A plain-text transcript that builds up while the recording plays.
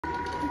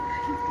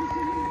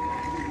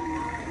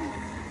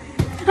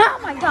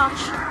my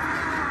gosh.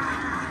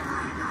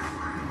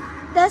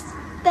 That's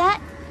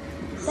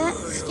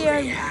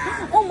scary.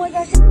 Oh my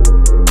gosh.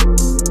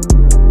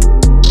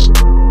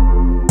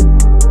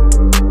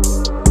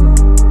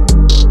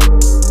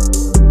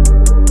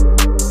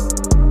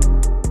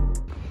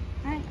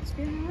 Alright, let's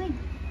be on our way.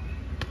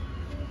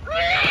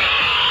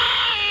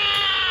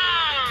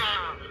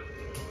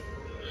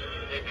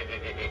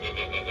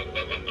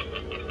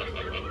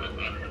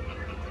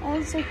 Oh,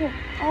 that's so cool.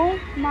 Oh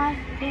my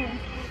god.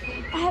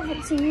 I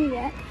haven't seen you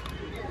yet.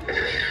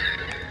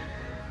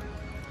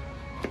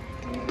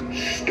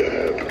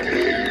 Step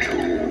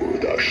into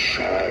the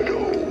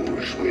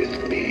shadows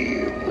with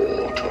me,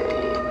 mortal,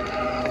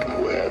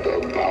 where the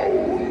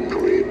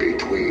boundary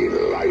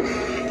between life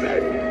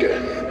and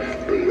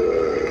death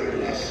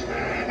blurs,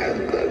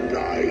 and the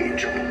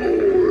night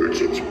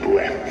holds its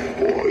breath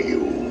for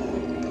you.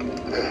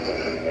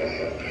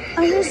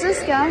 Oh, here's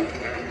this guy.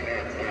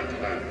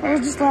 We'll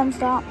just let him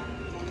stop.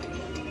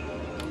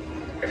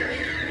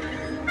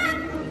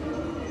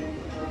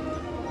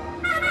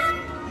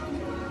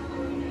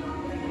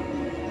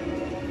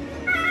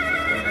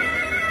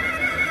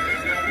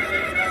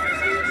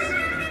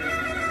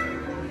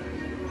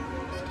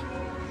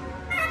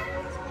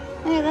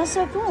 Hey, that's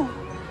so cool.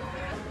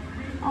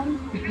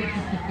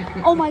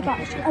 Oh my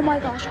gosh, oh my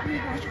gosh, oh my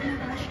gosh, oh my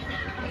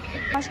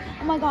gosh.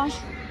 Oh my gosh.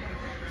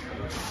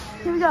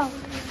 Here we go.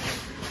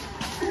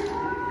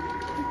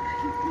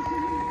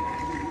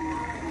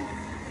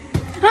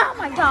 Oh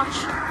my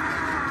gosh.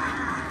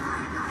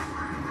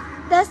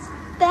 That's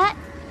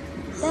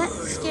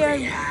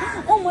scary.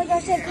 Oh my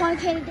gosh, that cotton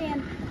candy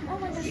dam. Oh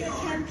my gosh, that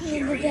cotton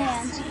candy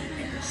dam.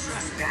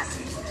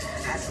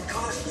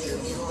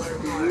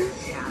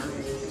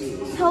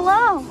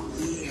 Hello.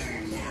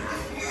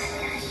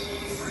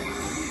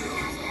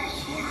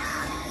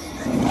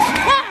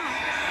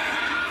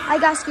 I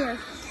got scared.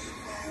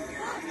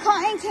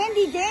 Cotton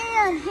candy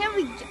dam. Here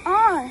we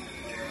are.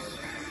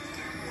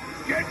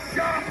 Get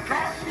your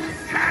cotton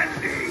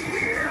candy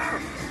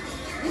here.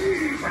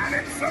 We've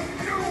added some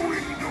new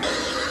indoors.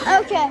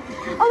 Okay.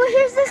 Oh,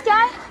 here's this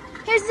guy.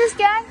 Here's this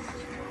guy.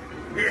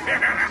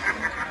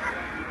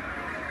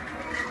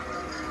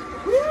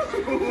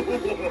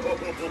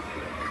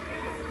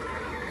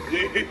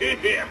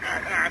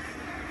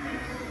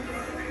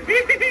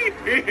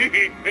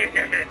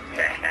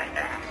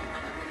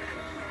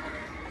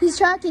 He's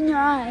tracking your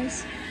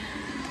eyes.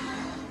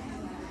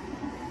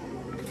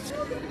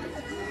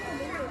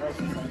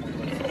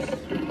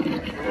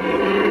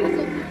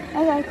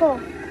 Okay, cool.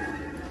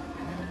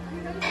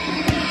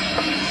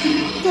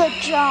 Good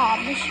job,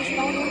 Mr.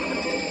 Spider.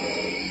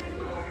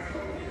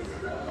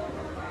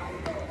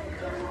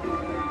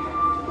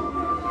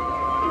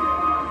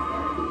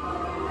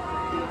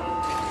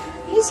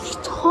 He's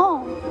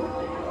tall.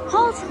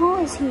 How tall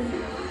is he?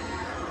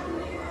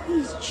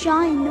 He's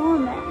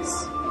ginormous.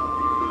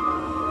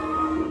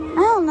 I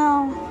don't know.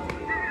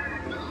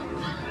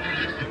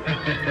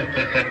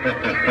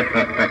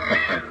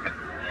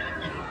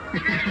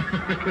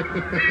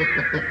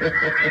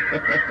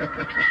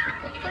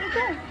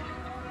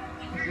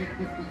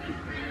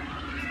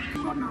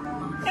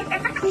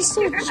 He's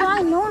so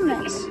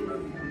ginormous.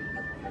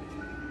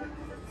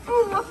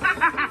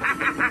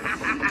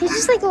 He's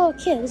just like a little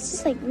kid. It's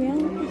just like real.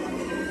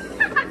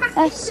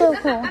 That's so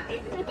cool.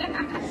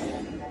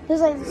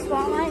 There's like the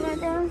spotlight right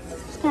there.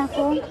 It's kind of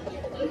cool.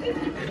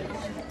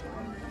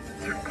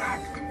 You're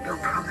dead, no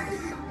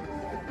promise.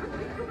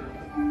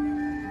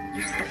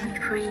 You're set me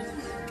free.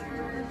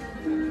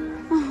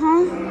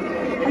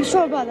 I'm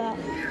sure about that.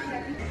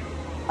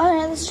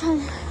 Alright, let's try.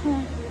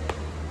 Alright.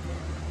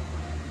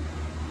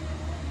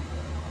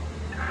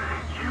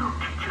 You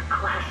teach a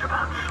class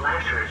about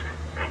slashers,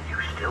 and you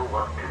still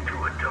walked into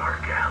a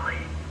dark alley.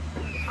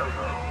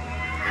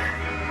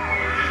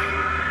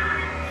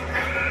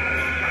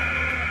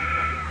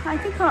 I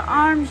think her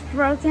arm's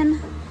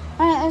broken.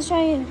 Alright, let's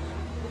try you.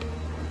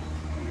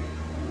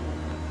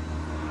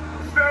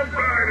 Step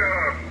right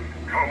up.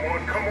 Come on,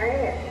 come on.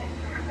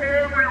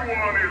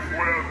 Everyone is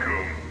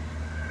welcome.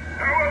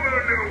 However,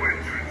 no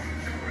entrance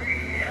is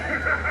free.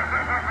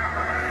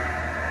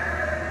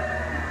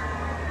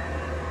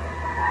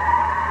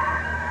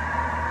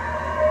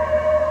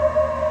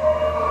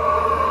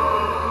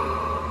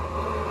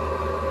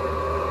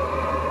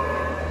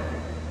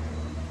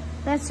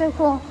 That's so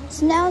cool.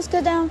 So now let's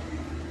go down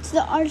to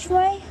the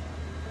archway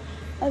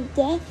of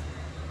death.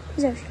 This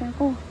is actually kind of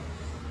cool.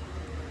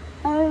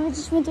 We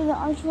just went through the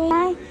archway.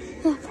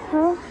 We have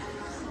her.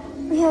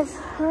 We have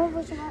her,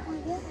 which I might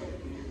want to get.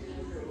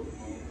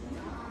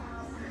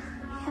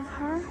 We have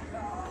her.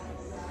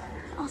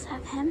 We also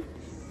have him.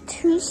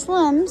 2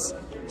 Slims,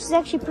 which is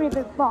actually a pretty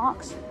big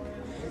box.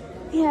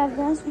 We have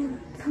this. We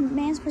have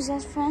Man's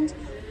Possessed Friends,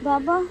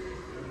 Bubba.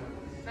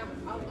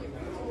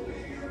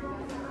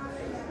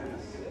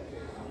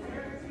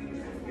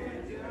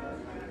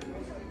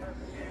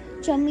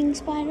 Jumping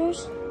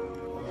spiders,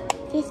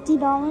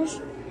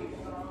 $50.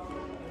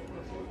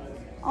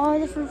 All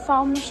different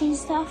fall machine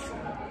stuff,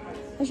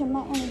 which I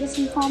might want to get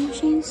some fall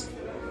machines.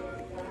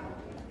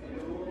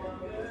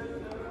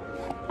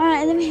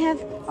 and then we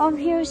have over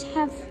here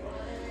have.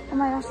 Oh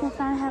my gosh, I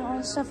finally have all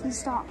the stuff in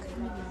stock.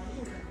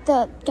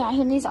 The guy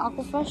who needs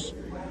Aquafresh.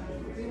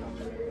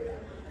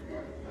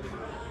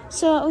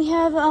 So we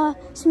have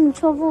some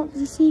 12-volt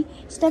DC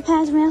step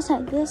pads. We also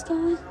have this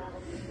guy.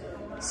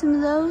 Some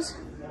of those.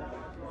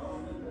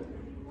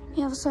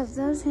 We also have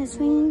those. We have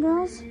swinging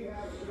girls.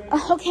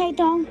 Okay,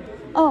 Dom.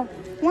 Oh,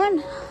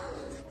 one.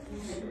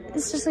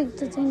 It's just like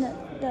the thing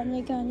that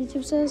Nick on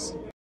YouTube says.